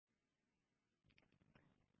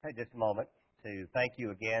Take just a moment to thank you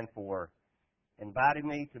again for inviting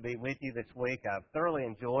me to be with you this week. I've thoroughly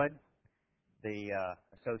enjoyed the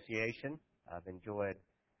association. I've enjoyed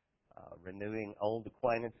renewing old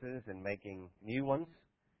acquaintances and making new ones.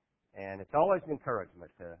 And it's always an encouragement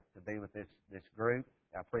to be with this group.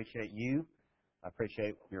 I appreciate you. I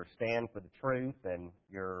appreciate your stand for the truth and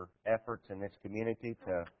your efforts in this community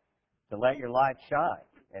to let your light shine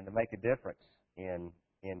and to make a difference in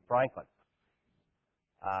Franklin.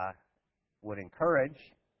 I would encourage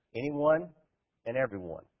anyone and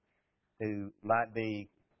everyone who might be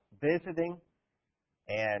visiting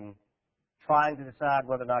and trying to decide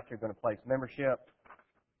whether or not you're going to place membership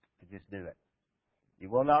to just do it.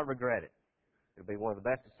 You will not regret it. It'll be one of the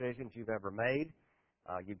best decisions you've ever made.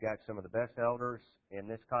 You've got some of the best elders in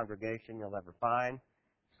this congregation you'll ever find,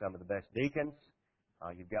 some of the best deacons.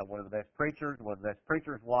 You've got one of the best preachers, one of the best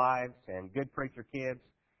preachers' wives, and good preacher kids.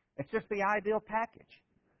 It's just the ideal package.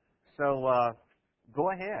 So go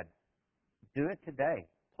ahead. Do it today.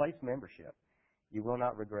 Place membership. You will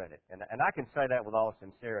not regret it. And I can say that with all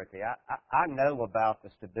sincerity. I know about the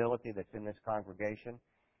stability that's in this congregation.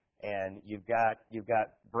 And you've got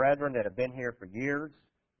brethren that have been here for years.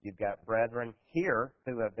 You've got brethren here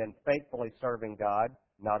who have been faithfully serving God,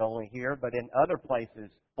 not only here, but in other places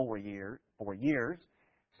for years.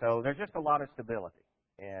 So there's just a lot of stability.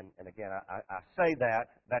 And again, I say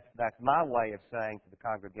that's my way of saying to the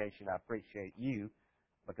congregation, I appreciate you,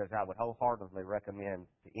 because I would wholeheartedly recommend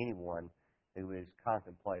to anyone who is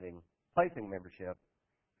contemplating placing membership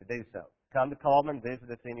to do so. Come to Coleman,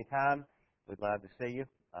 visit us anytime. We'd love to see you.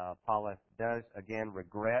 Paula does, again,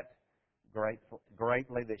 regret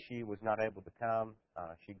greatly that she was not able to come.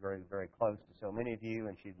 She grew very close to so many of you,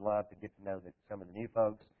 and she'd love to get to know some of the new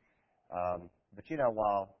folks. But you know,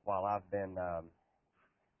 while I've been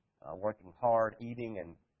working hard, eating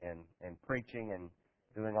and preaching and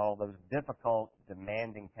doing all those difficult,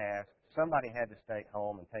 demanding tasks, somebody had to stay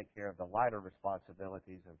home and take care of the lighter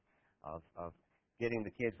responsibilities of getting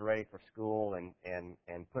the kids ready for school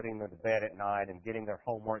and putting them to bed at night and getting their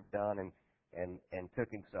homework done and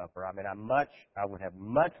cooking supper. I mean, I would have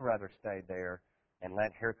much rather stayed there and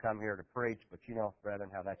let her come here to preach, but you know, brethren,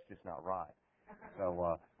 how that's just not right.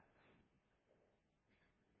 So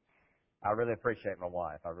I really appreciate my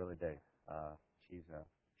wife. I really do.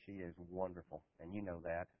 She is wonderful, and you know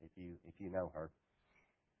that if you know her.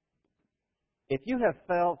 If you have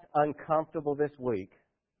felt uncomfortable this week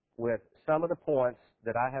with some of the points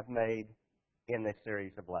that I have made in this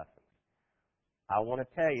series of lessons, I want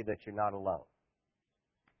to tell you that you're not alone.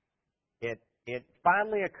 It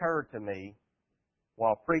finally occurred to me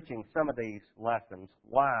while preaching some of these lessons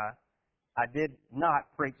why I did not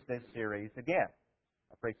preach this series again.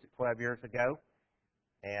 I preached it 12 years ago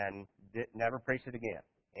and never preached it again.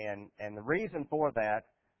 And the reason for that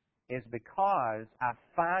is because I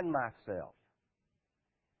find myself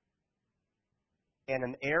in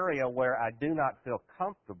an area where I do not feel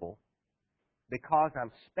comfortable because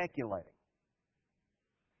I'm speculating.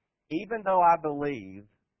 Even though I believe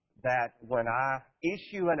that when I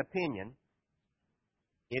issue an opinion,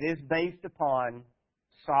 it is based upon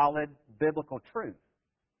solid biblical truth.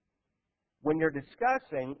 When you're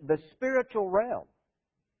discussing the spiritual realm,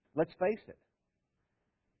 let's face it,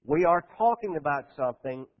 we are talking about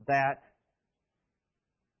something that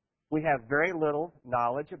we have very little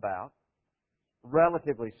knowledge about,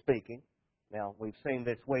 relatively speaking. Now, we've seen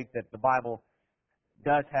this week that the Bible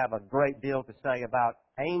does have a great deal to say about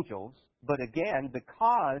angels, but again,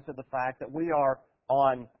 because of the fact that we are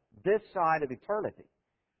on this side of eternity,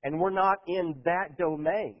 and we're not in that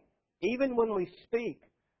domain, even when we speak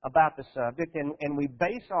about the subject and we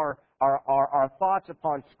base our thoughts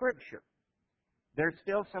upon Scripture, there's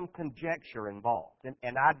still some conjecture involved,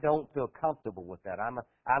 and I don't feel comfortable with that.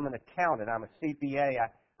 I'm an accountant. I'm a CPA.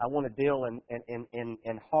 I want to deal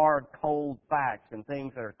in hard, cold facts and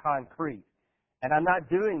things that are concrete. And I'm not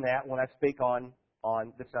doing that when I speak on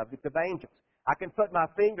the subject of angels. I can put my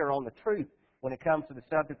finger on the truth when it comes to the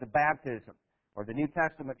subject of baptism or the New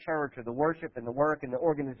Testament church or the worship and the work and the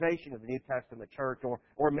organization of the New Testament church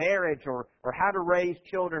or marriage or how to raise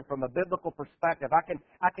children from a biblical perspective.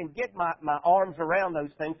 I can get my arms around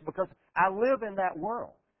those things because I live in that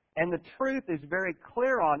world. And the truth is very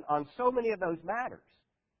clear on so many of those matters.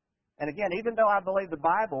 And again, even though I believe the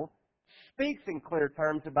Bible speaks in clear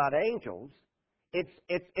terms about angels, it's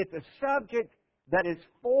a subject that is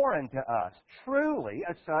foreign to us, truly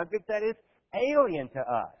a subject that is alien to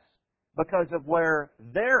us because of where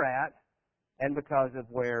they're at and because of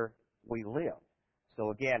where we live.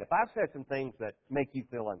 So again, if I've said some things that make you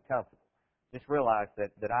feel uncomfortable, just realize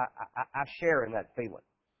that I share in that feeling.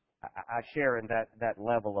 I share in that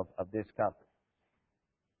level of discomfort.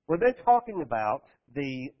 We've been talking about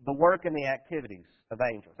the work and the activities of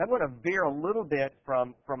angels. I'm going to veer a little bit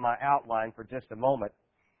from my outline for just a moment.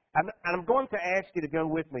 And I'm going to ask you to go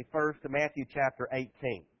with me first to Matthew chapter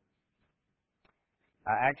 18.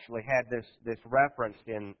 I actually had this referenced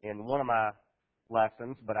in one of my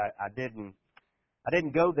lessons, but I didn't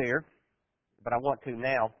go there, but I want to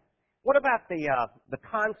now. What about the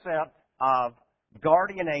concept of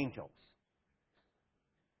guardian angels?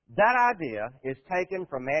 That idea is taken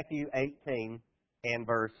from Matthew 18 and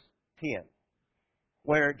verse 10,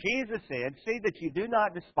 where Jesus said, "See that you do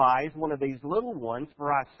not despise one of these little ones,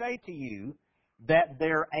 for I say to you that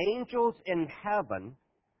their angels in heaven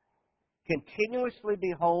continuously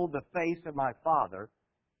behold the face of my Father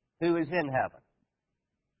who is in heaven."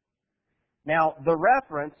 Now, the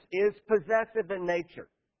reference is possessive in nature.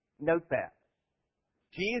 Note that.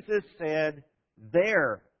 Jesus said,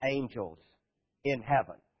 "their angels in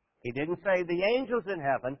heaven." He didn't say the angels in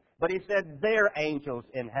heaven, but he said their angels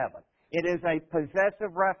in heaven. It is a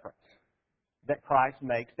possessive reference that Christ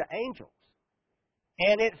makes to angels.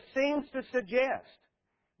 And it seems to suggest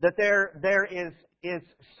that there is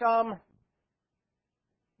some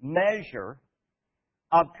measure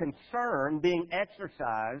of concern being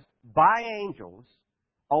exercised by angels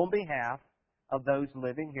on behalf of those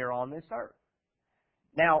living here on this earth.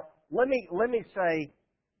 Now, let me say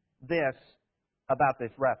this about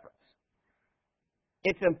this reference.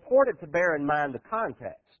 It's important to bear in mind the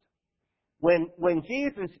context. When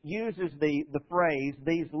Jesus uses the phrase,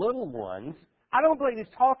 "these little ones," I don't believe he's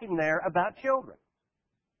talking there about children.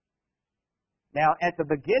 Now, at the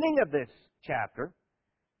beginning of this chapter,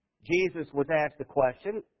 Jesus was asked the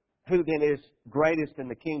question, who then is greatest in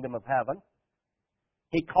the kingdom of heaven?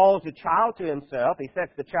 He calls a child to himself. He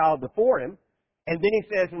sets the child before him. And then he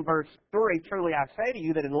says in verse 3, "Truly I say to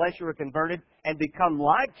you that unless you are converted and become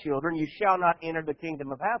like children, you shall not enter the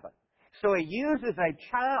kingdom of heaven." So he uses a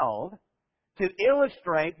child to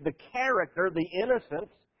illustrate the character, the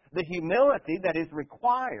innocence, the humility that is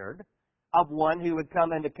required of one who would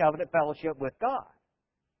come into covenant fellowship with God.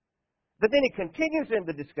 But then he continues in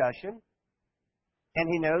the discussion, and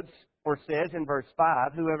he notes or says in verse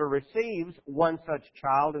 5, "Whoever receives one such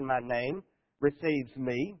child in my name receives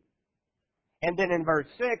me." And then in verse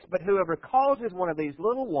 6, "But whoever causes one of these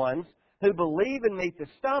little ones who believe in me to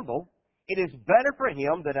stumble, it is better for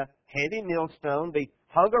him that a heavy millstone be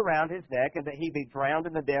hung around his neck and that he be drowned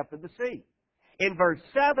in the depth of the sea." In verse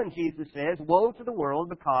 7, Jesus says, "Woe to the world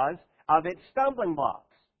because of its stumbling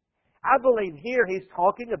blocks." I believe here he's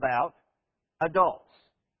talking about adults.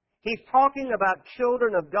 He's talking about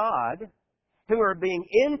children of God who are being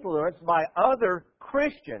influenced by other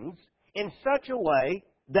Christians in such a way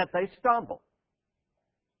that they stumble.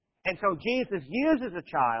 And so Jesus uses a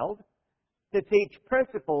child to teach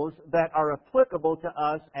principles that are applicable to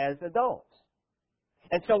us as adults.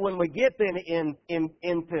 And so when we get then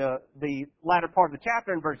into the latter part of the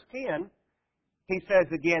chapter in verse 10, he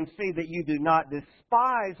says again, "See that you do not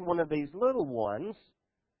despise one of these little ones,"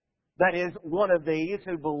 that is, one of these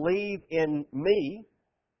who believe in me,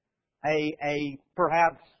 a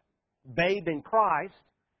perhaps babe in Christ.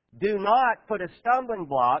 Do not put a stumbling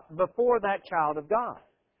block before that child of God,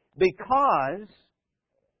 because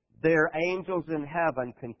their angels in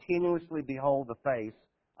heaven continuously behold the face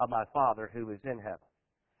of my Father who is in heaven.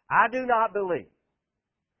 I do not believe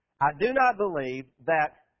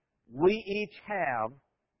that we each have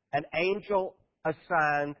an angel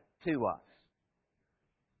assigned to us.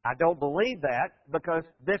 I don't believe that because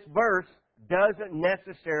this verse doesn't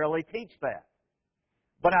necessarily teach that.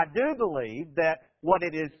 But I do believe that what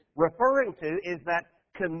it is referring to is that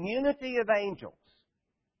community of angels,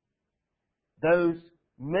 those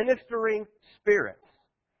ministering spirits.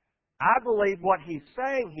 I believe what he's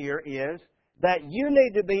saying here is that you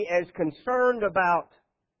need to be as concerned about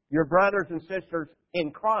your brothers and sisters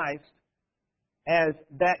in Christ as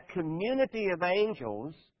that community of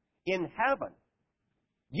angels in heaven.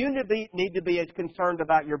 You need to be as concerned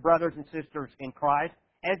about your brothers and sisters in Christ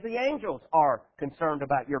as the angels are concerned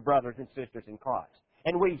about your brothers and sisters in Christ.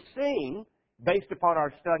 And we've seen, based upon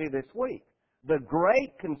our study this week, the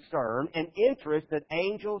great concern and interest that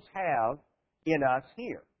angels have in us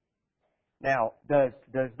here. Now, does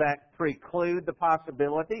that preclude the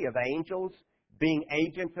possibility of angels being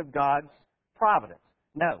agents of God's providence?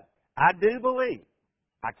 No. I do believe.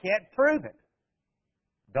 I can't prove it.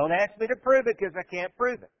 Don't ask me to prove it because I can't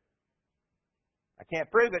prove it. I can't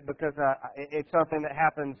prove it because it's something that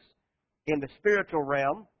happens in the spiritual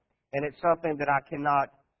realm, and it's something that I cannot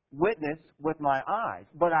witness with my eyes.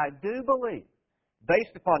 But I do believe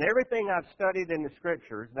based upon everything I've studied in the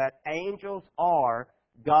Scriptures, that angels are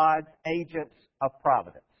God's agents of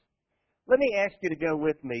providence. Let me ask you to go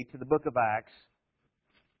with me to the book of Acts,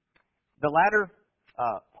 the latter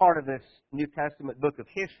part of this New Testament book of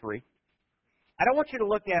history. I don't want you to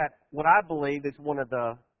look at what I believe is one of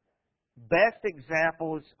the best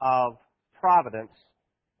examples of providence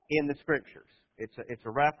in the Scriptures. It's a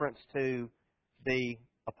reference to the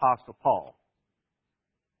Apostle Paul.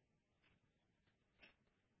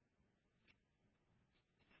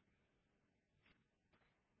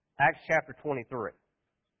 Acts chapter 23.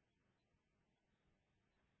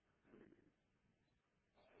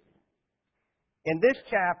 In this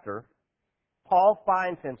chapter, Paul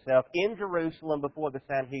finds himself in Jerusalem before the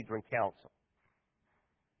Sanhedrin Council.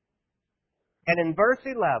 And in verse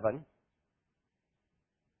 11,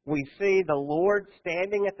 we see the Lord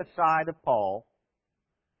standing at the side of Paul,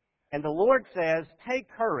 and the Lord says, "Take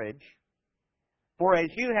courage, for as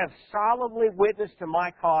you have solemnly witnessed to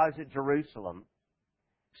my cause at Jerusalem,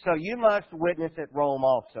 so you must witness at Rome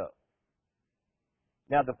also."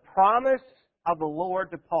 Now, the promise of the Lord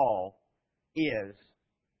to Paul is,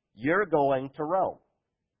 you're going to Rome.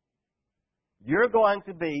 You're going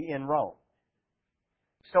to be in Rome.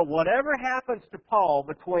 So whatever happens to Paul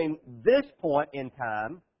between this point in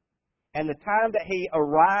time and the time that he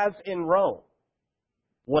arrives in Rome,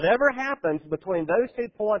 whatever happens between those 2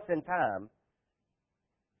 points in time,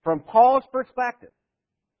 from Paul's perspective,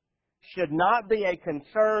 should not be a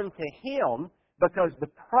concern to him, because the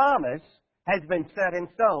promise has been set in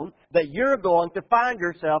stone that you're going to find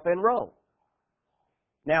yourself in Rome.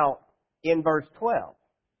 Now, in verse 12,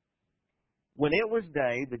 when it was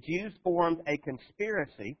day, the Jews formed a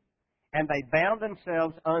conspiracy, and they bound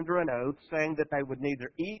themselves under an oath, saying that they would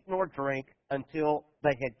neither eat nor drink until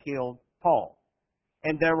they had killed Paul.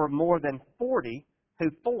 And there were more than 40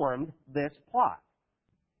 who formed this plot.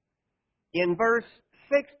 In verse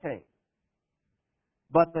 16,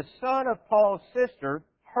 but the son of Paul's sister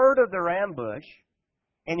heard of their ambush,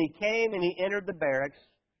 and he came and he entered the barracks,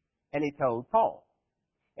 and he told Paul.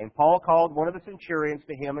 And Paul called one of the centurions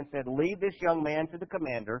to him and said, "Lead this young man to the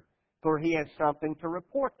commander, for he has something to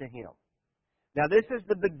report to him." Now, this is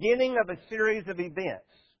the beginning of a series of events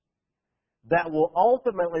that will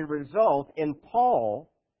ultimately result in Paul,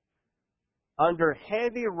 under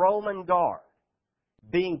heavy Roman guard,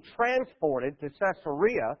 being transported to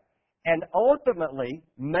Caesarea and ultimately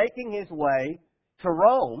making his way to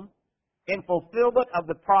Rome in fulfillment of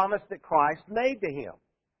the promise that Christ made to him.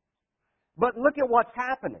 But look at what's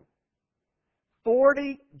happening.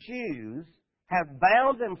 40 Jews have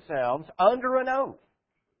bound themselves under an oath,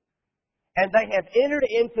 and they have entered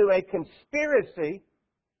into a conspiracy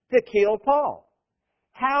to kill Paul.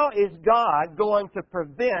 How is God going to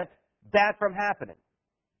prevent that from happening?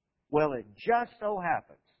 Well, it just so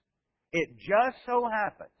happens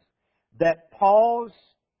that Paul's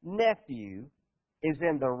nephew is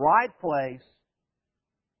in the right place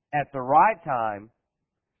at the right time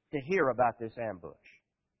to hear about this ambush.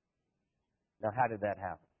 Now, how did that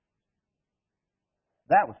happen?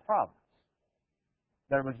 That was providence.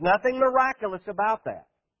 There was nothing miraculous about that.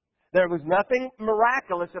 There was nothing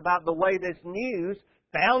miraculous about the way this news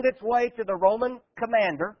found its way to the Roman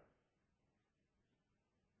commander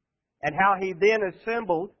and how he then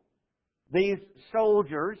assembled these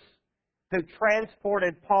soldiers who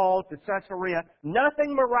transported Paul to Caesarea.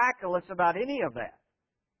 Nothing miraculous about any of that.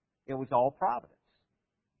 It was all providence.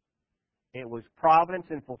 It was providence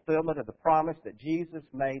in fulfillment of the promise that Jesus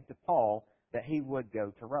made to Paul that he would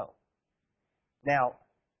go to Rome. Now,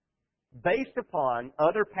 based upon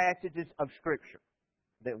other passages of Scripture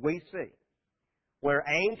that we see, where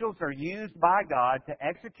angels are used by God to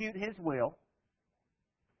execute His will,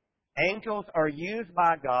 angels are used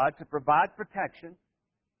by God to provide protection,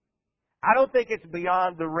 I don't think it's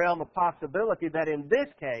beyond the realm of possibility that in this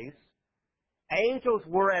case, angels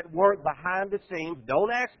were at work behind the scenes.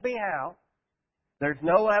 Don't ask me how. There's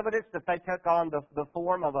no evidence that they took on the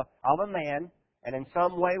form of a man and in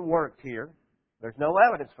some way worked here. There's no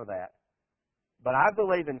evidence for that. But I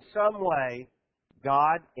believe in some way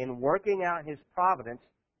God, in working out His providence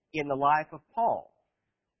in the life of Paul,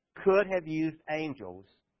 could have used angels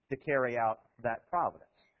to carry out that providence.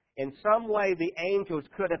 In some way, the angels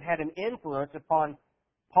could have had an influence upon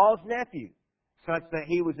Paul's nephew, such that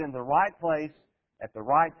he was in the right place at the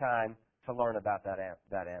right time to learn about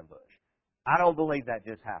that ambush. I don't believe that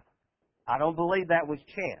just happened. I don't believe that was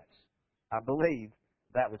chance. I believe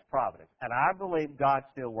that was providence. And I believe God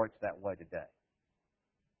still works that way today.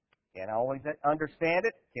 Can't always understand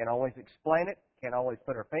it, can't always explain it, can't always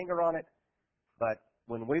put our finger on it, but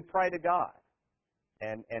when we pray to God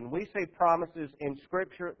And we see promises in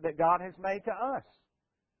Scripture that God has made to us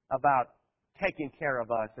about taking care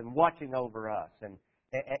of us and watching over us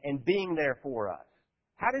and being there for us.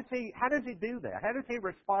 How does he do that? How does he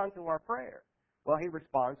respond to our prayer? Well, he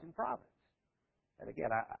responds in providence. And again,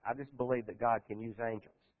 I just believe that God can use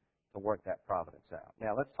angels to work that providence out.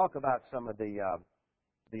 Now, let's talk about some of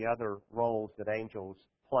the other roles that angels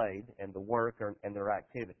played in the work and their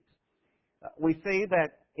activities. We see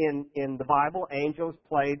that in the Bible, angels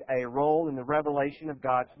played a role in the revelation of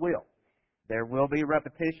God's will. There will be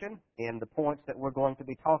repetition in the points that we're going to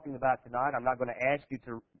be talking about tonight. I'm not going to ask you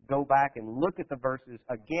to go back and look at the verses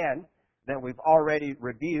again that we've already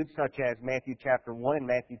reviewed, such as Matthew chapter 1 and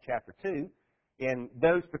Matthew chapter 2. In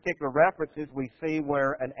those particular references, we see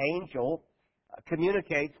where an angel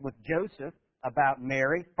communicates with Joseph about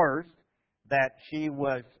Mary first, that she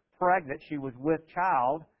was pregnant, she was with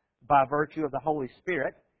child by virtue of the Holy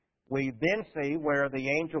Spirit. We then see where the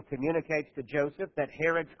angel communicates to Joseph that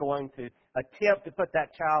Herod's going to attempt to put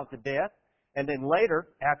that child to death. And then later,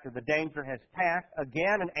 after the danger has passed,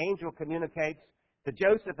 again an angel communicates to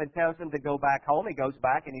Joseph and tells him to go back home. He goes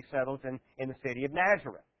back and he settles in the city of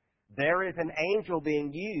Nazareth. There is an angel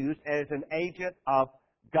being used as an agent of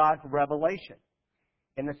God's revelation.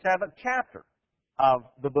 In the 7th chapter of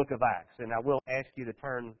the book of Acts, and I will ask you to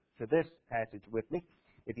turn to this passage with me,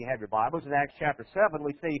 if you have your Bibles. In Acts chapter 7,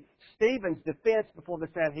 we see Stephen's defense before the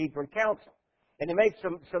Sanhedrin Council. And he makes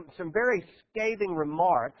some very scathing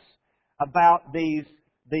remarks about these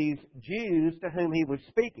Jews to whom he was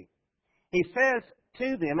speaking. He says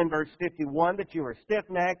to them in verse 51 that you are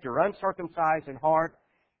stiff-necked, you're uncircumcised in heart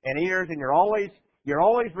and ears, and you're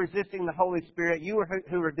always resisting the Holy Spirit, you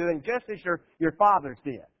who are doing just as your fathers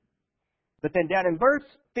did. But then down in verse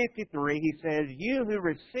 53, he says, you who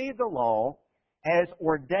received the law as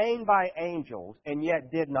ordained by angels and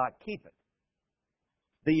yet did not keep it.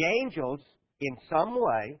 The angels, in some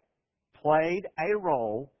way, played a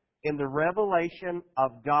role in the revelation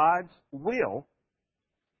of God's will,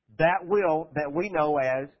 that will that we know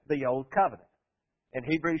as the Old Covenant. In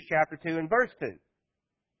Hebrews chapter 2 and verse 2.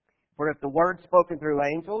 For if the word spoken through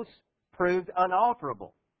angels proved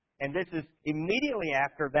unalterable. And this is immediately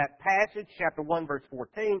after that passage, chapter 1, verse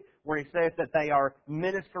 14, where he says that they are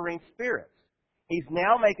ministering spirits. He's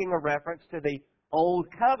now making a reference to the Old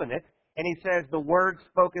Covenant, and he says the word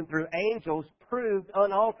spoken through angels proved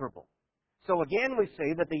unalterable. So again, we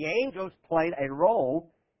see that the angels played a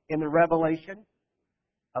role in the revelation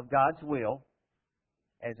of God's will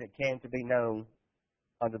as it came to be known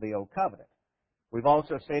under the Old Covenant. We've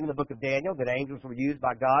also seen in the book of Daniel that angels were used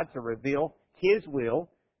by God to reveal His will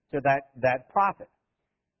to that prophet.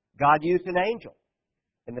 God used an angel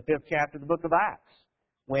in the 5th chapter of the book of Acts.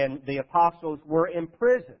 When the apostles were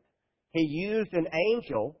imprisoned, He used an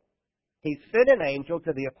angel. He sent an angel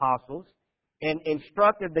to the apostles and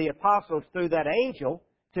instructed the apostles through that angel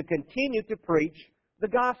to continue to preach the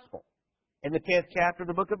gospel. In the 10th chapter of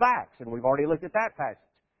the book of Acts, and we've already looked at that passage,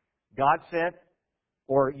 God sent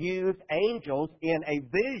or used angels in a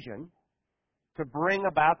vision to bring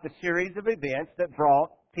about the series of events that brought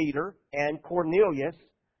Peter and Cornelius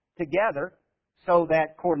together so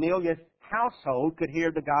that Cornelius' household could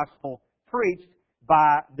hear the gospel preached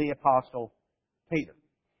by the apostle Peter.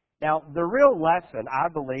 Now, the real lesson, I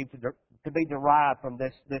believe, to be derived from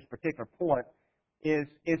this particular point is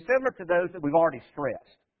similar to those that we've already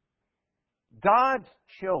stressed. God's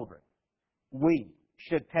children, we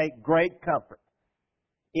should take great comfort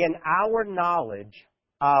in our knowledge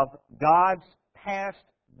of God's past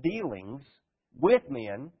dealings with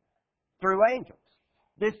men through angels.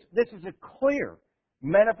 This is a clear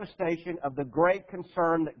manifestation of the great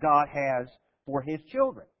concern that God has for His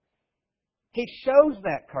children. He shows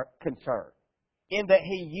that concern in that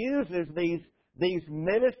He uses these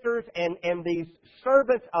ministers and these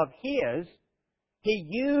servants of His. He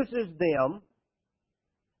uses them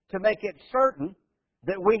to make it certain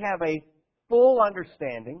that we have a full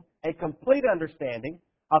understanding, a complete understanding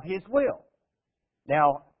of His will.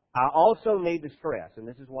 Now, I also need to stress, and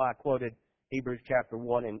this is why I quoted Hebrews chapter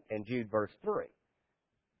 1 and Jude verse 3.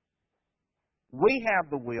 We have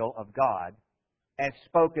the will of God as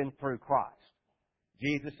spoken through Christ.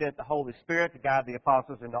 Jesus sent the Holy Spirit to guide the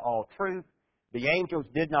apostles into all truth. The angels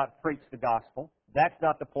did not preach the gospel. That's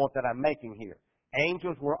not the point that I'm making here.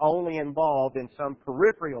 Angels were only involved in some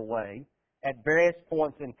peripheral way at various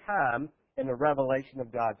points in time in the revelation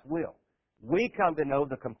of God's will. We come to know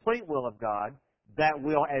the complete will of God, that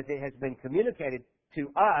will as it has been communicated to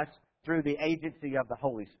us through the agency of the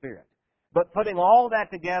Holy Spirit. But putting all that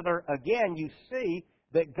together, again, you see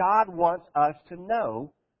that God wants us to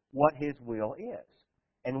know what His will is.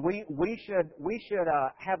 And we should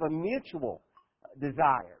have a mutual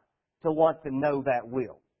desire to want to know that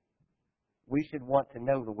will. We should want to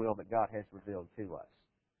know the will that God has revealed to us.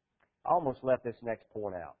 I almost left this next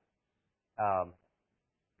point out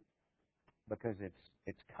because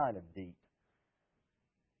it's kind of deep.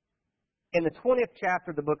 In the 20th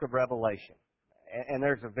chapter of the book of Revelation, and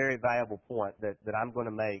there's a very valuable point that I'm going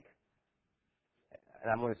to make,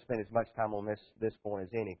 and I'm going to spend as much time on this point as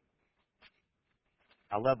any.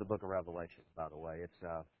 I love the book of Revelation, by the way. It's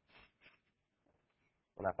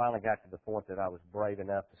when I finally got to the point that I was brave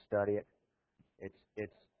enough to study it,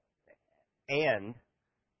 and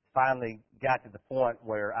finally got to the point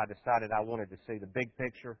where I decided I wanted to see the big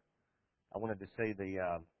picture. I wanted to see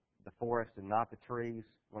the forest and not the trees.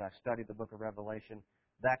 When I studied the book of Revelation,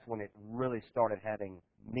 that's when it really started having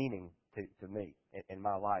meaning to me in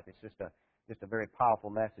my life. It's just a very powerful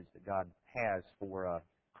message that God has for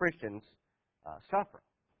Christians suffering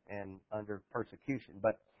and under persecution.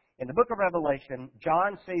 But in the book of Revelation,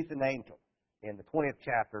 John sees an angel in the 20th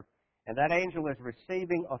chapter, and that angel is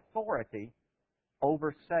receiving authority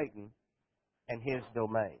over Satan and his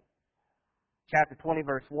domain. Chapter 20,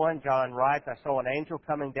 verse 1, John writes, I saw an angel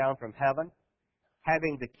coming down from heaven,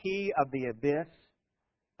 having the key of the abyss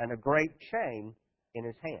and a great chain in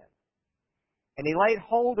his hand. And he laid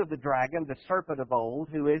hold of the dragon, the serpent of old,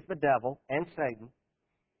 who is the devil and Satan,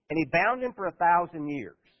 and he bound him for 1,000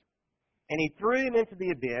 years. And he threw him into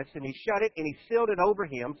the abyss, and he shut it, and he sealed it over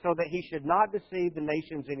him, so that he should not deceive the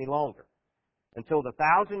nations any longer, until the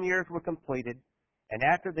 1,000 years were completed, and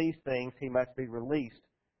after these things he must be released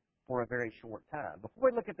for a very short time. Before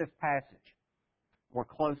we look at this passage more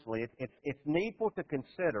closely, it's needful to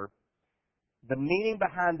consider the meaning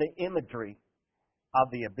behind the imagery of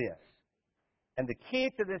the abyss. And the key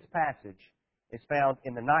to this passage is found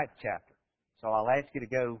in the 9th chapter. So I'll ask you to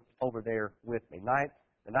go over there with me.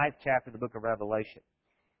 The 9th chapter of the book of Revelation.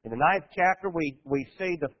 In the 9th chapter, we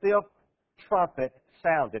see the 5th trumpet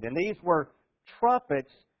sounded. And these were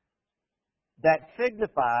trumpets that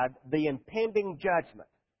signified the impending judgment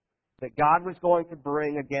that God was going to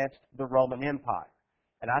bring against the Roman Empire.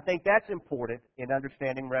 And I think that's important in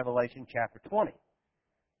understanding Revelation chapter 20.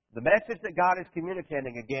 The message that God is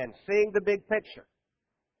communicating, again, seeing the big picture,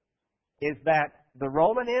 is that the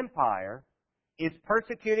Roman Empire is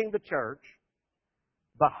persecuting the church.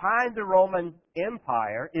 Behind the Roman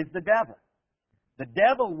Empire is the devil. The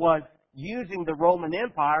devil was using the Roman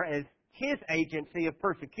Empire as his agency of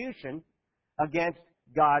persecution against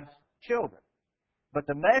God's children. But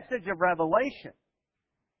the message of Revelation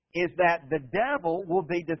is that the devil will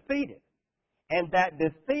be defeated, and that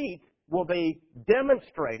defeat will be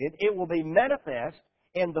demonstrated, it will be manifest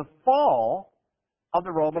in the fall of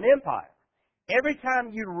the Roman Empire. Every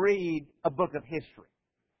time you read a book of history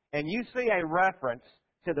and you see a reference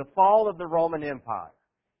to the fall of the Roman Empire,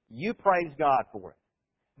 you praise God for it.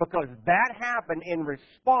 Because that happened in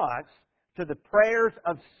response to the prayers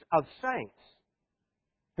of saints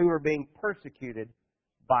who were being persecuted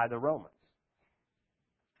by the Romans.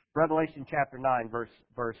 Revelation chapter 9,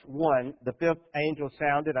 verse 1, the 5th angel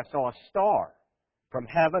sounded. I saw a star from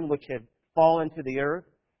heaven which had fallen to the earth,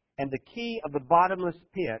 and the key of the bottomless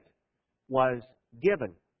pit was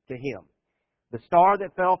given to him. The star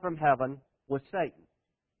that fell from heaven was Satan.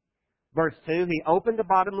 Verse 2, he opened the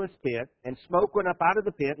bottomless pit, and smoke went up out of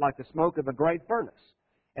the pit like the smoke of a great furnace.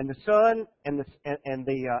 And the sun and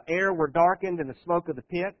the air were darkened in the smoke of the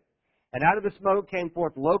pit. And out of the smoke came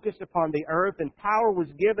forth locusts upon the earth, and power was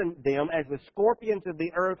given them as the scorpions of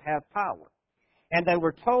the earth have power. And they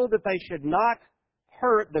were told that they should not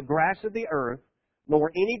hurt the grass of the earth,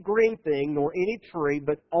 nor any green thing, nor any tree,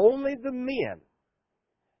 but only the men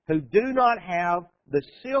who do not have the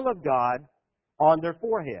seal of God on their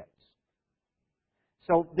foreheads.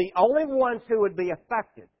 So the only ones who would be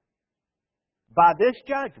affected by this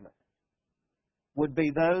judgment would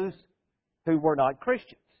be those who were not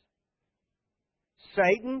Christians.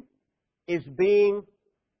 Satan is being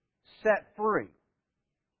set free.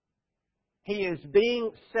 He is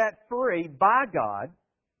being set free by God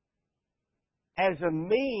as a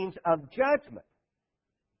means of judgment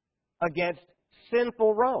against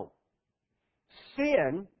sinful Rome.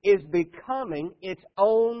 Sin is becoming its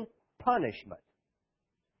own punishment.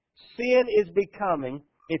 Sin is becoming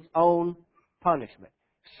its own punishment.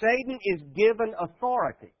 Satan is given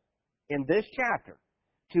authority in this chapter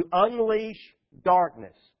to unleash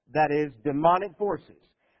darkness, that is, demonic forces,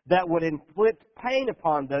 that would inflict pain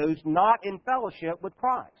upon those not in fellowship with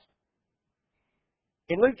Christ.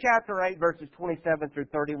 In Luke chapter 8, verses 27 through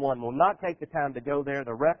 31, we'll not take the time to go there.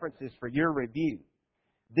 The reference is for your review.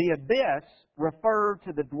 The abyss referred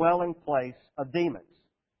to the dwelling place of demons.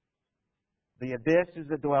 The abyss is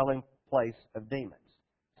the dwelling place of demons.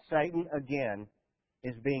 Satan, again,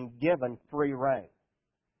 is being given free rein.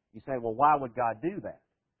 You say, well, why would God do that?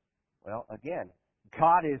 Well, again,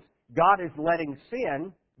 God is letting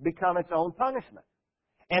sin become its own punishment.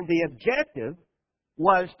 And the objective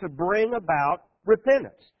was to bring about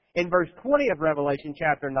repentance. In verse 20 of Revelation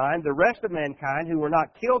chapter 9, the rest of mankind who were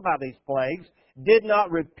not killed by these plagues did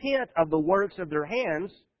not repent of the works of their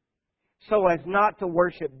hands, so as not to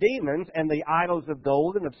worship demons and the idols of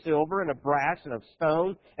gold and of silver and of brass and of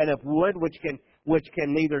stone and of wood, which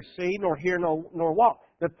can neither see nor hear nor walk.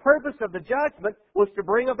 The purpose of the judgment was to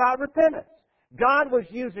bring about repentance. God was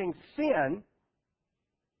using sin.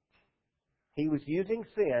 He was using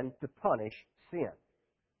sin to punish sin.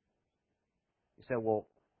 You say, well,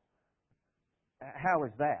 how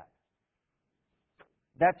is that?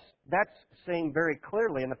 That's seen very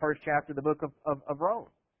clearly in the first chapter of the book of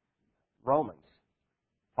Romans.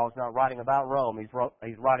 Paul's not writing about Rome.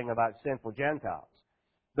 He's writing about sinful Gentiles.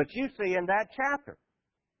 But you see in that chapter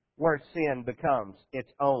where sin becomes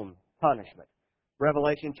its own punishment.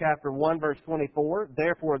 Revelation chapter 1, verse 24,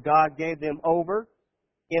 therefore God gave them over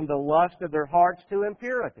in the lust of their hearts to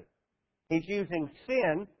impurity. He's using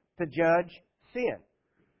sin to judge sin.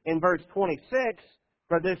 In verse 26,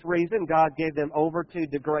 for this reason God gave them over to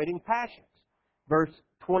degrading passions. Verse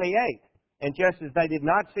 28, and just as they did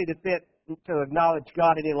not see it fit to acknowledge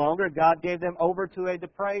God any longer, God gave them over to a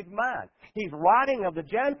depraved mind. He's writing of the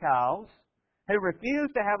Gentiles who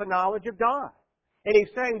refused to have a knowledge of God. And he's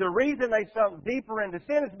saying the reason they sunk deeper into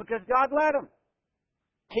sin is because God let them.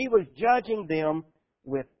 He was judging them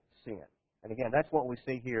with sin. And again, that's what we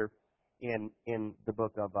see here in the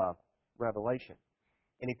book of Revelation.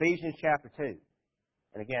 In Ephesians chapter 2,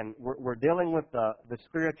 and again, we're dealing with the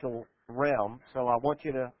spiritual realm, so I want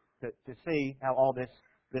you to see how all this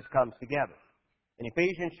comes together. In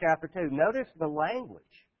Ephesians chapter 2, notice the language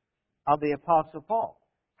of the Apostle Paul.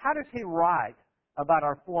 How does he write about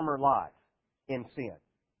our former life in sin?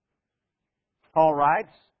 Paul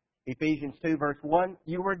writes, Ephesians 2, verse 1,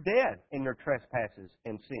 you were dead in your trespasses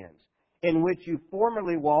and sins, in which you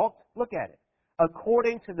formerly walked, look at it,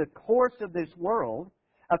 according to the course of this world,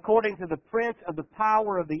 according to the prince of the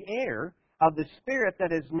power of the air, of the spirit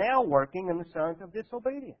that is now working in the sons of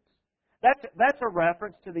disobedience. That's a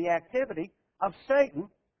reference to the activity of Satan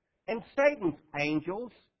and Satan's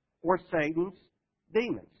angels or Satan's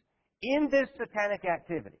demons. In this satanic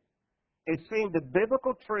activity, it seemed the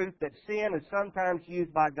biblical truth that sin is sometimes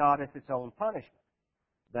used by God as its own punishment.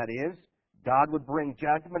 That is, God would bring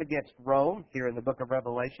judgment against Rome, here in the book of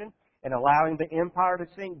Revelation, and allowing the empire to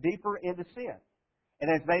sink deeper into sin. And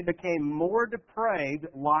as they became more depraved,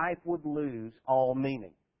 life would lose all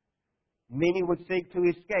meaning. Many would seek to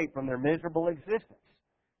escape from their miserable existence.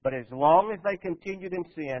 But as long as they continued in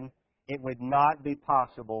sin, it would not be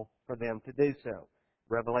possible for them to do so.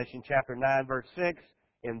 Revelation chapter 9, verse 6,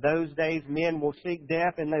 in those days men will seek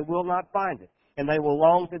death and they will not find it. And they will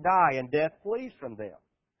long to die, and death flees from them.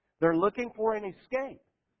 They're looking for an escape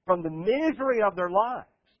from the misery of their lives.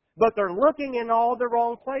 But they're looking in all the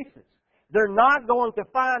wrong places. They're not going to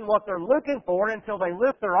find what they're looking for until they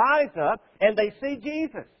lift their eyes up and they see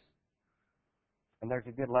Jesus. And there's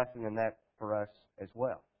a good lesson in that for us as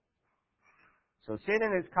well. So sin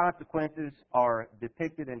and its consequences are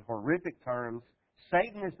depicted in horrific terms.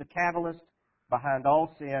 Satan is the catalyst behind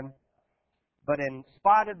all sin. But in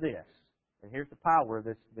spite of this, and here's the power of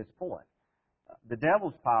this point, the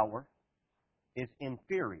devil's power is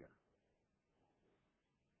inferior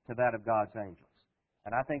to that of God's angels.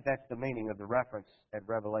 And I think that's the meaning of the reference at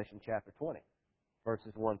Revelation chapter 20,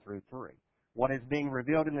 verses 1 through 3. What is being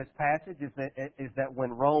revealed in this passage is that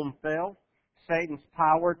when Rome fell, Satan's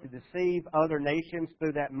power to deceive other nations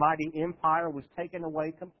through that mighty empire was taken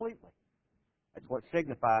away completely. That's what's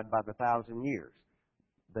signified by the 1,000 years.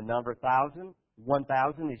 The number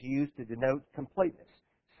 1,000 is used to denote completeness.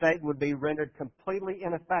 Satan would be rendered completely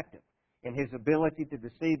ineffective in his ability to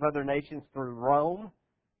deceive other nations through Rome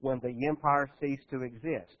when the empire ceased to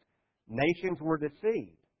exist. Nations were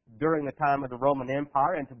deceived during the time of the Roman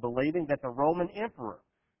Empire into believing that the Roman emperor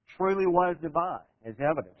truly was divine, as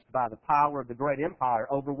evidenced by the power of the great empire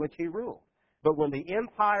over which he ruled. But when the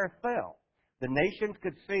empire fell, the nations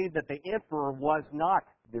could see that the emperor was not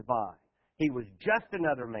divine. He was just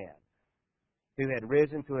another man who had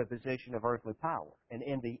risen to a position of earthly power. And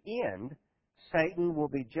in the end, Satan will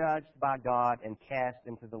be judged by God and cast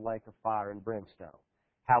into the lake of fire and brimstone.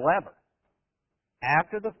 However,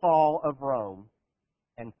 after the fall of Rome,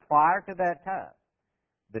 and prior to that time,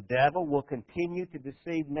 the devil will continue to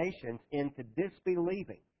deceive nations into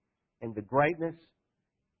disbelieving in the greatness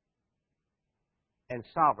and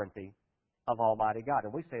sovereignty of Almighty God.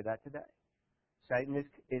 And we say that today. Satan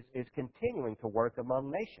is continuing to work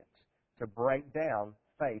among nations to break down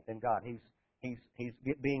faith in God. He's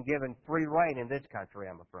being given free rein in this country,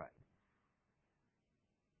 I'm afraid.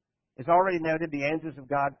 As already noted, the angels of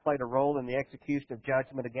God played a role in the execution of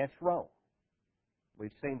judgment against Rome.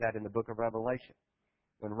 We've seen that in the book of Revelation.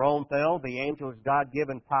 When Rome fell, the angel's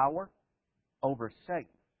God-given power over Satan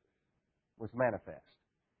was manifest.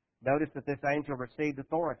 Notice that this angel received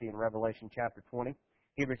authority in Revelation chapter 20.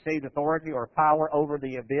 He received authority or power over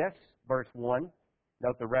the abyss, verse 1.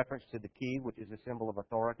 Note the reference to the key, which is a symbol of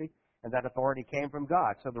authority. And that authority came from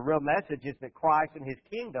God. So the real message is that Christ and His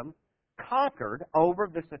kingdom conquered over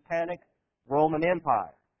the satanic Roman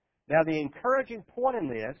Empire. Now the encouraging point in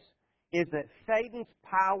this is that Satan's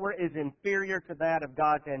power is inferior to that of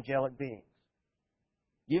God's angelic beings.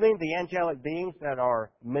 You mean the angelic beings that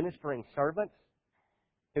are ministering servants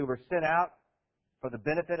who were sent out for the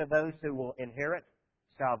benefit of those who will inherit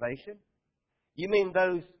salvation? You mean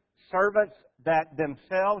those servants that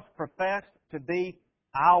themselves profess to be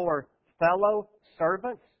our fellow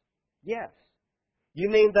servants? Yes. You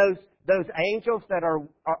mean those angels that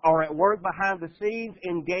are at work behind the scenes,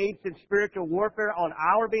 engaged in spiritual warfare on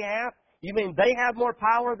our behalf? You mean they have more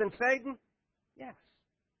power than Satan? Yes.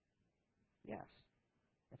 Yes.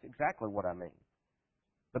 That's exactly what I mean.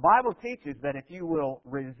 The Bible teaches that if you will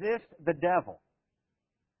resist the devil,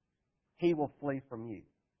 he will flee from you.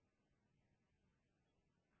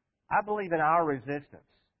 I believe in our resistance,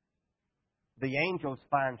 the angels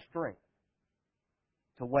find strength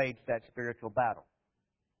to wage that spiritual battle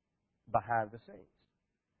behind the scenes.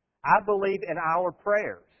 I believe in our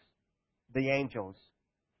prayers, the angels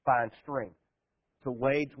find strength to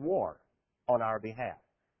wage war on our behalf.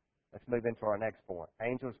 Let's move into our next point.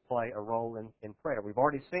 Angels play a role in prayer. We've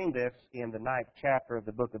already seen this in the 9th chapter of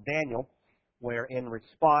the book of Daniel, where in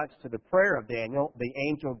response to the prayer of Daniel, the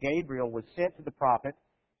angel Gabriel was sent to the prophet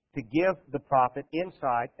to give the prophet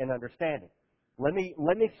insight and understanding. Let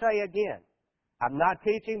me say again, I'm not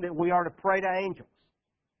teaching that we are to pray to angels.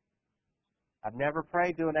 I've never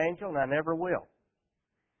prayed to an angel, and I never will.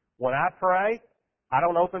 When I pray, I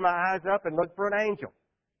don't open my eyes up and look for an angel.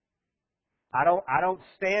 I don't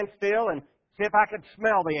stand still and see if I can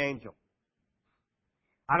smell the angel.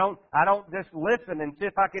 I don't just listen and see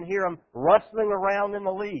if I can hear them rustling around in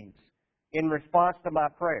the leaves in response to my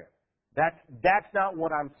prayer. That's not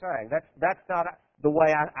what I'm saying. That's not the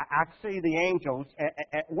way I see the angels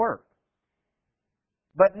at work.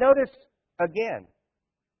 But notice again,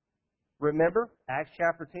 remember Acts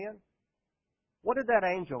chapter 10? What did that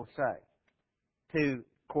angel say to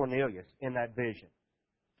Cornelius in that vision?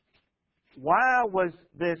 Why was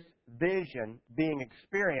this vision being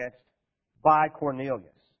experienced by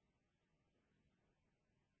Cornelius?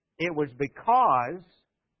 It was because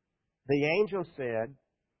the angel said,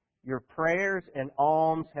 "Your prayers and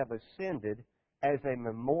alms have ascended as a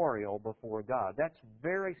memorial before God." That's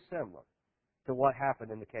very similar to what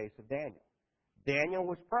happened in the case of Daniel. Daniel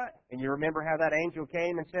was praying. And you remember how that angel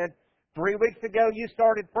came and said, 3 weeks ago you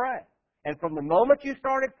started praying. And from the moment you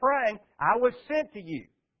started praying, I was sent to you.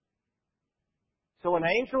 So an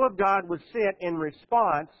angel of God was sent in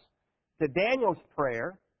response to Daniel's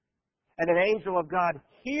prayer, and an angel of God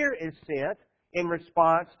here is sent in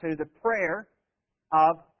response to the prayer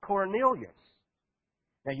of Cornelius.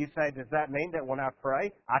 Now you say, does that mean that when I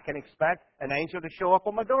pray, I can expect an angel to show up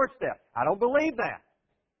on my doorstep? I don't believe that.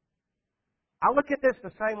 I look at this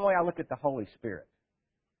the same way I look at the Holy Spirit.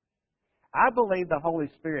 I believe the Holy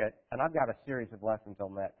Spirit, and I've got a series of lessons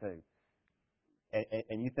on that too.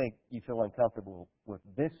 And you think you feel uncomfortable with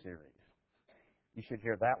this series, you should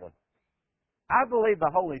hear that one. I believe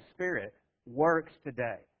the Holy Spirit works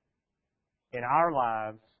today in our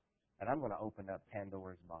lives, and I'm going to open up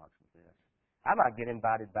Pandora's box with this. I might get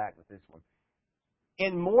invited back with this one.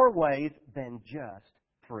 In more ways than just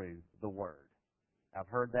through the Word. I've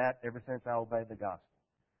heard that ever since I obeyed the gospel.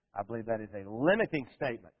 I believe that is a limiting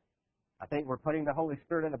statement. I think we're putting the Holy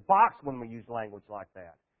Spirit in a box when we use language like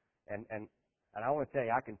that. And I want to tell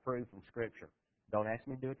you, I can prove from Scripture. Don't ask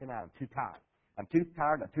me to do it tonight. I'm too tired. I'm too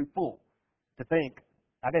tired. I'm too full to think.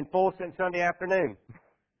 I've been full since Sunday afternoon.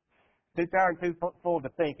 Too tired and too full to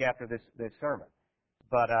think after this sermon.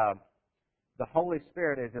 But the Holy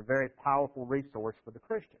Spirit is a very powerful resource for the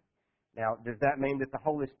Christian. Now, does that mean that the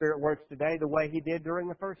Holy Spirit works today the way He did during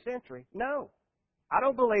the first century? No. I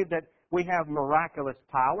don't believe that we have miraculous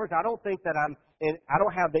powers. I don't think that I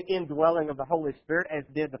don't have the indwelling of the Holy Spirit as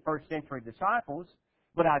did the first century disciples.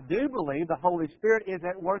 But I do believe the Holy Spirit is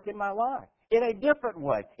at work in my life in a different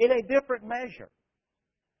way, in a different measure.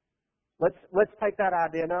 Let's take that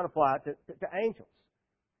idea and apply it to angels.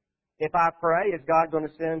 If I pray, is God going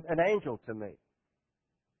to send an angel to me?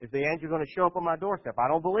 Is the angel going to show up on my doorstep? I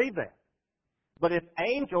don't believe that. But if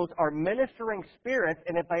angels are ministering spirits,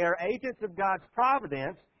 and if they are agents of God's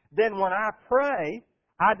providence, then when I pray,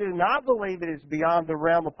 I do not believe it is beyond the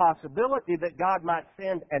realm of possibility that God might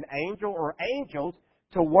send an angel or angels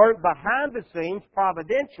to work behind the scenes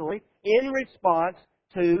providentially in response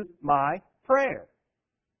to my prayer.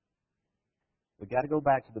 We've got to go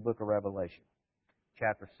back to the book of Revelation,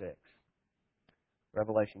 chapter 6.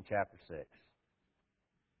 Revelation chapter 6.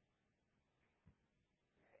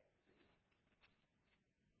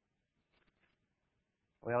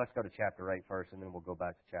 Well, let's go to chapter 8 first, and then we'll go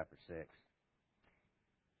back to chapter 6.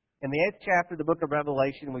 In the 8th chapter of the book of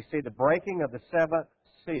Revelation, we see the breaking of the 7th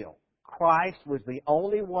seal. Christ was the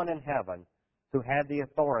only one in heaven who had the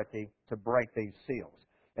authority to break these seals.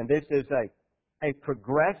 And this is a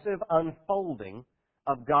progressive unfolding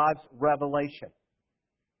of God's revelation.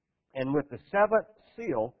 And with the 7th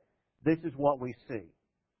seal, this is what we see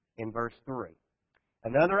in verse 3.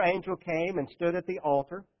 Another angel came and stood at the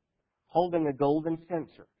altar, holding a golden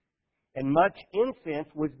censer, and much incense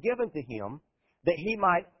was given to him, that he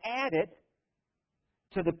might add it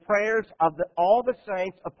to the prayers of all the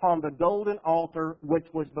saints upon the golden altar which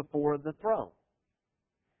was before the throne.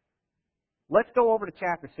 Let's go over to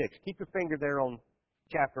chapter 6. Keep your finger there on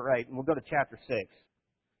chapter 8, and we'll go to chapter 6.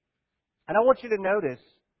 And I want you to notice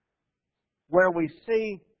where we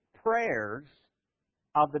see prayers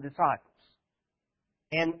of the disciples.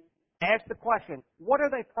 And ask the question, what are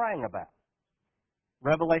they praying about?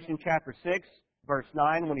 Revelation chapter 6, verse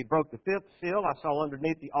 9, when he broke the 5th seal, I saw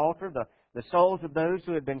underneath the altar the souls of those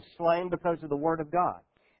who had been slain because of the word of God,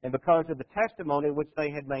 and because of the testimony which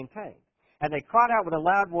they had maintained. And they cried out with a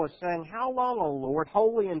loud voice, saying, How long, O Lord,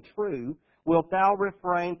 holy and true, wilt thou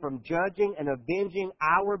refrain from judging and avenging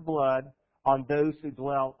our blood on those who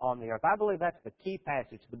dwell on the earth? I believe that's the key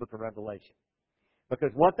passage to the book of Revelation. Because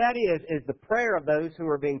what that is the prayer of those who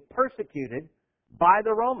are being persecuted by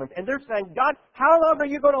the Romans. And they're saying, God, how long are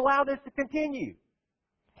you going to allow this to continue?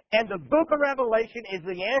 And the book of Revelation is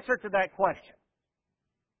the answer to that question.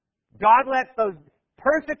 God lets those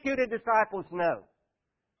persecuted disciples know,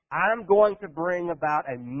 I'm going to bring about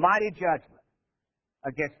a mighty judgment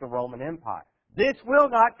against the Roman Empire. This will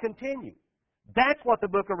not continue. That's what the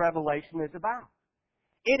book of Revelation is about.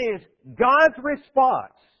 It is God's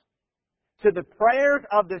response to the prayers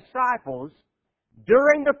of disciples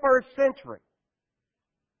during the first century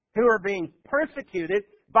who are being persecuted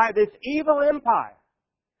by this evil empire.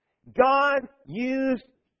 God used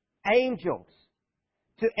angels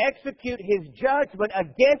to execute His judgment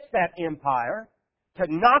against that empire, to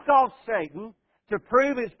knock off Satan, to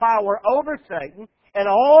prove His power over Satan, and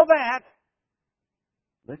all that,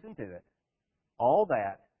 listen to it, all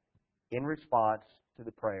that in response to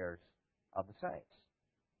the prayers of the saints.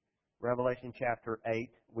 Revelation chapter 8,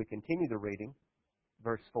 we continue the reading,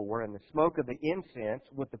 verse 4, And the smoke of the incense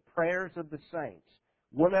with the prayers of the saints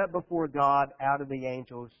went up before God out of the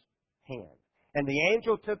angel's hand. And the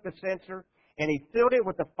angel took the censer, and he filled it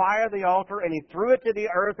with the fire of the altar, and he threw it to the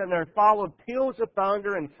earth, and there followed peals of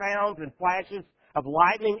thunder and sounds and flashes of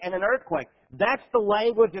lightning and an earthquake. That's the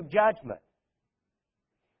language of judgment.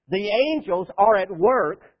 The angels are at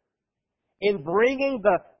work in bringing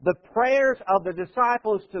the prayers of the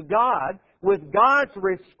disciples to God with God's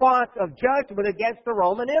response of judgment against the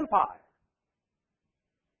Roman Empire.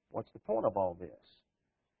 What's the point of all this?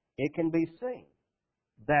 It can be seen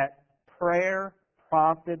that prayer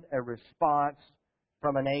prompted a response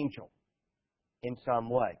from an angel in some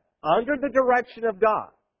way, under the direction of God,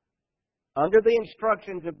 under the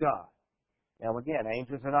instructions of God. Now again,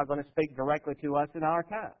 angels are not going to speak directly to us in our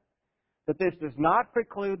time. But this does not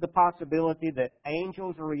preclude the possibility that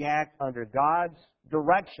angels react under God's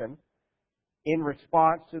direction in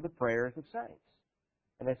response to the prayers of saints.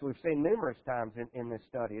 And as we've seen numerous times in this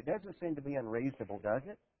study, it doesn't seem to be unreasonable, does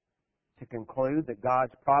it, to conclude that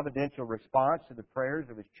God's providential response to the prayers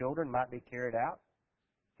of His children might be carried out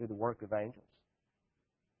through the work of angels.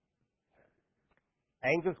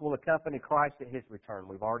 Angels will accompany Christ at His return.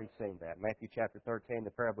 We've already seen that. Matthew chapter 13,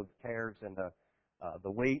 the parable of the tares and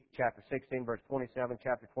the wheat, chapter 16, verse 27,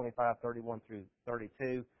 chapter 25, 31 through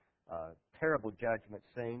 32. Terrible judgment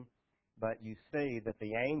scene. But you see that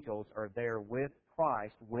the angels are there with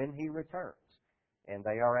Christ when He returns. And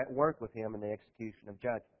they are at work with Him in the execution of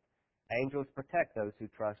judgment. Angels protect those who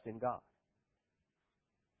trust in God.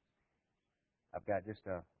 I've got just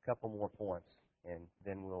a couple more points, and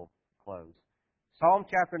then we'll close. Psalm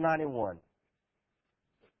chapter 91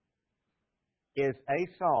 is a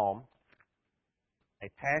psalm, a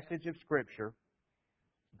passage of Scripture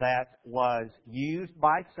that was used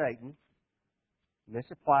by Satan,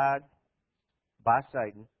 misapplied by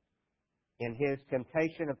Satan, in his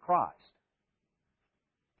temptation of Christ.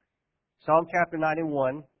 Psalm chapter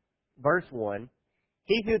 91, verse 1,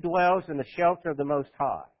 He who dwells in the shelter of the Most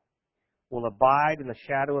High will abide in the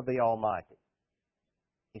shadow of the Almighty.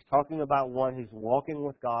 He's talking about one who's walking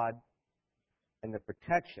with God and the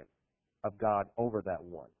protection of God over that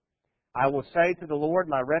one. I will say to the Lord,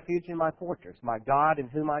 my refuge and my fortress, my God in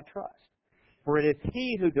whom I trust. For it is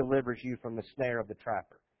He who delivers you from the snare of the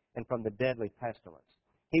trapper and from the deadly pestilence.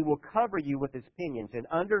 He will cover you with His pinions, and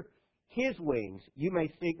under His wings you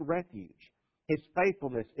may seek refuge. His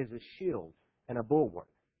faithfulness is a shield and a bulwark.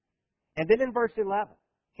 And then in verse 11,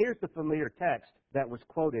 here's the familiar text that was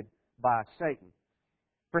quoted by Satan.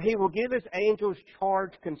 For He will give His angels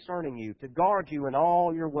charge concerning you, to guard you in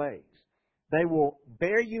all your ways. They will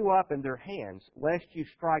bear you up in their hands, lest you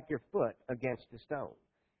strike your foot against a stone.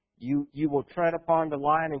 You will tread upon the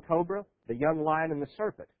lion and cobra, the young lion and the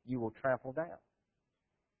serpent you will trample down.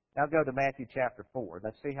 Now go to Matthew chapter 4.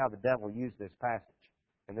 Let's see how the devil used this passage.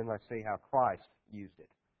 And then let's see how Christ used it,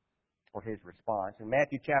 or His response. In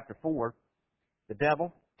Matthew chapter 4, the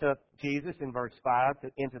devil took Jesus in verse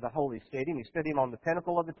 5 into the holy city, and he stood Him on the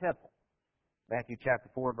pinnacle of the temple. Matthew chapter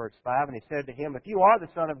 4, verse 5, and He said to him, If you are the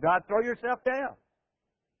Son of God, throw yourself down.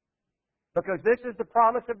 Because this is the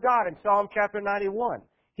promise of God in Psalm chapter 91.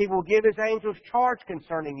 He will give His angels charge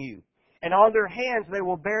concerning you, and on their hands they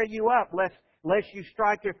will bear you up, lest you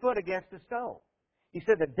strike your foot against a stone. He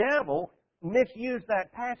said the devil misused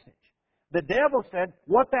that passage. The devil said,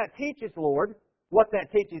 what that teaches, Lord, what that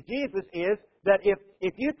teaches Jesus is that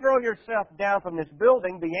if you throw yourself down from this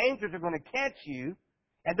building, the angels are going to catch you,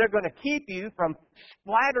 and they're going to keep you from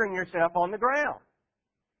splattering yourself on the ground.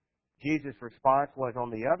 Jesus' response was,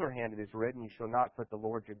 on the other hand, it is written, you shall not put the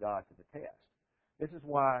Lord your God to the test. This is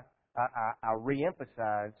why I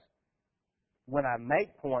reemphasize when I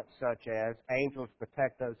make points such as angels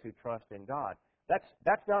protect those who trust in God.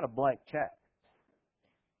 That's not a blank check.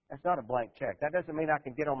 That's not a blank check. That doesn't mean I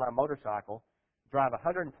can get on my motorcycle, drive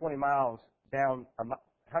 120 miles an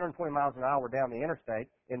hour down the interstate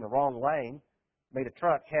in the wrong lane, meet a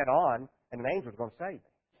truck head on, and an angel's going to save me.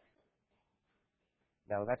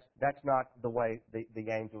 No, that's not the way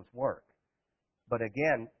the angels work. But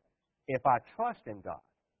again, if I trust in God,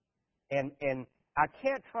 and I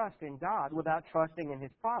can't trust in God without trusting in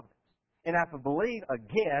His providence. And if I believe,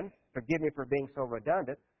 again, forgive me for being so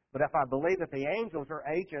redundant, but if I believe that the angels are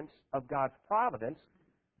agents of God's providence,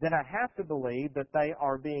 then I have to believe that they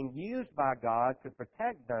are being used by God to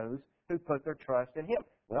protect those who put their trust in Him.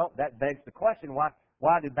 Well, that begs the question,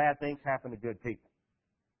 why do bad things happen to good people?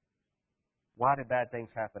 Why do bad things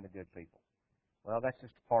happen to good people? Well, that's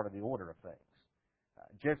just a part of the order of things.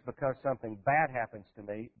 Just because something bad happens to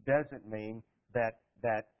me doesn't mean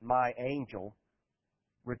that my angel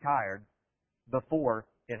retired before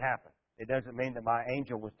it happened. It doesn't mean that my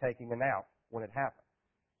angel was taking a nap when it happened.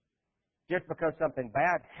 Just because something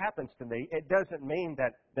bad happens to me, it doesn't mean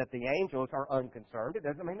that the angels are unconcerned. It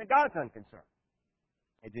doesn't mean that God's unconcerned.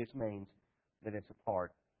 It just means that it's a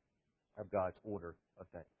part of God's order of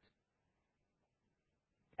things.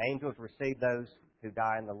 Angels receive those who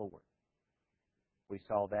die in the Lord. We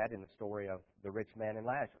saw that in the story of the rich man and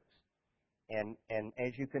Lazarus. And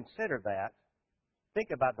as you consider that,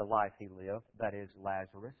 think about the life he lived, that is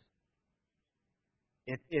Lazarus.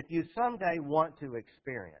 If you someday want to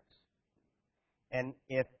experience, and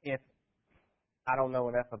if I don't know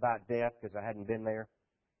enough about death because I hadn't been there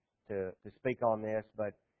to speak on this,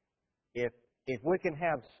 but if we can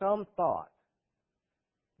have some thought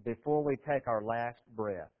before we take our last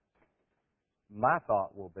breath, my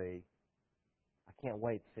thought will be, I can't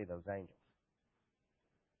wait to see those angels.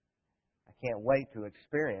 I can't wait to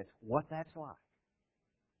experience what that's like.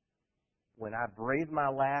 When I breathe my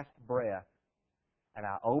last breath and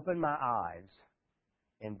I open my eyes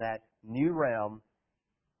in that new realm,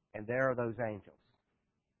 and there are those angels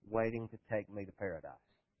waiting to take me to paradise.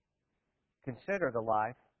 Consider the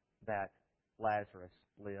life that Lazarus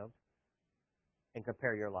lived and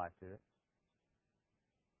compare your life to it.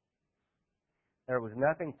 There was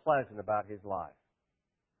nothing pleasant about his life.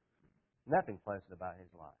 Nothing pleasant about his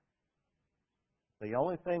life. The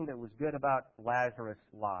only thing that was good about Lazarus'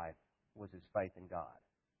 life was his faith in God.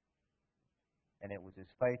 And it was his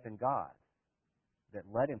faith in God that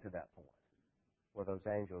led him to that point where those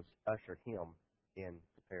angels ushered him into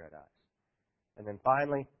paradise. And then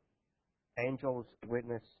finally, angels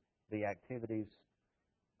witness the activities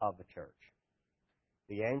of the church.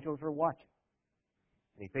 The angels are watching.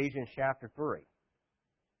 In Ephesians chapter 3,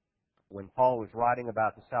 when Paul was writing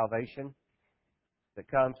about the salvation that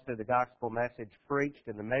comes to the gospel message preached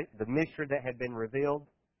and the mystery that had been revealed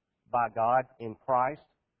by God in Christ.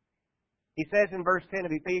 He says in verse 10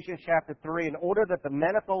 of Ephesians chapter 3, in order that the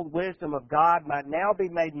manifold wisdom of God might now be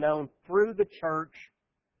made known through the church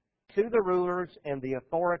to the rulers and the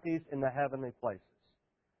authorities in the heavenly places.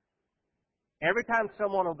 Every time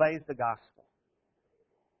someone obeys the gospel,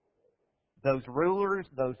 those rulers,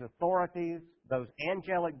 those authorities, those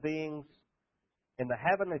angelic beings in the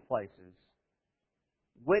heavenly places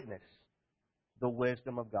witness the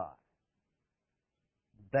wisdom of God.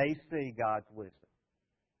 They see God's wisdom.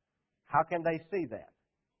 How can they see that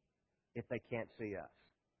if they can't see us?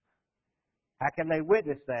 How can they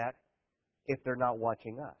witness that if they're not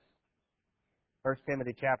watching us? 1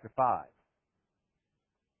 Timothy chapter 5.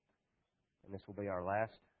 And this will be our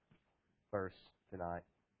last verse tonight.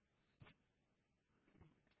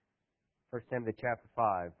 1 Timothy chapter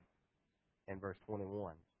 5 and verse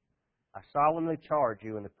 21. I solemnly charge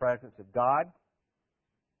you in the presence of God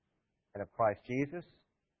and of Christ Jesus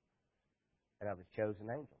and of His chosen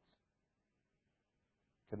angels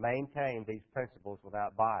to maintain these principles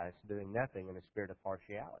without bias, doing nothing in a spirit of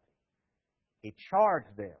partiality. He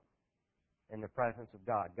charged them in the presence of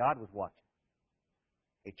God. God was watching.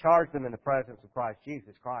 He charged them in the presence of Christ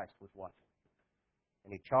Jesus. Christ was watching.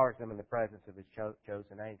 And He charged them in the presence of His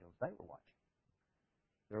chosen angels. They were watching.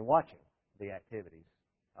 They were watching the activities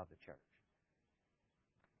of the church.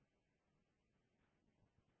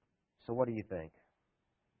 So what do you think?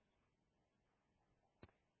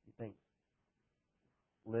 You think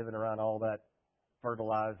living around all that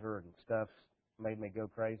fertilizer and stuff made me go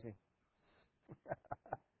crazy?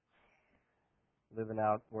 Living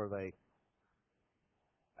out where they...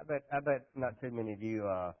 I bet not too many of you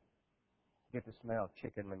get to smell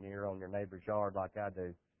chicken manure on your neighbor's yard like I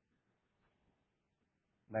do.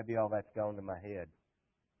 Maybe all that's gone to my head.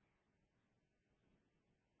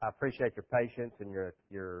 I appreciate your patience and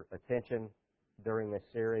your attention during this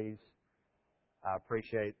series. I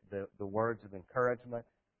appreciate the words of encouragement,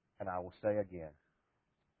 and I will say again,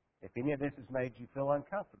 if any of this has made you feel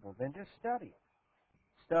uncomfortable, then just study it.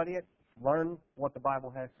 Study it, learn what the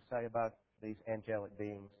Bible has to say about these angelic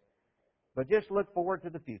beings, but just look forward to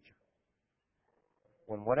the future,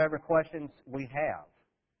 when whatever questions we have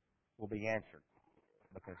will be answered,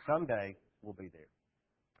 because someday we'll be there.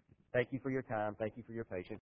 Thank you for your time. Thank you for your patience.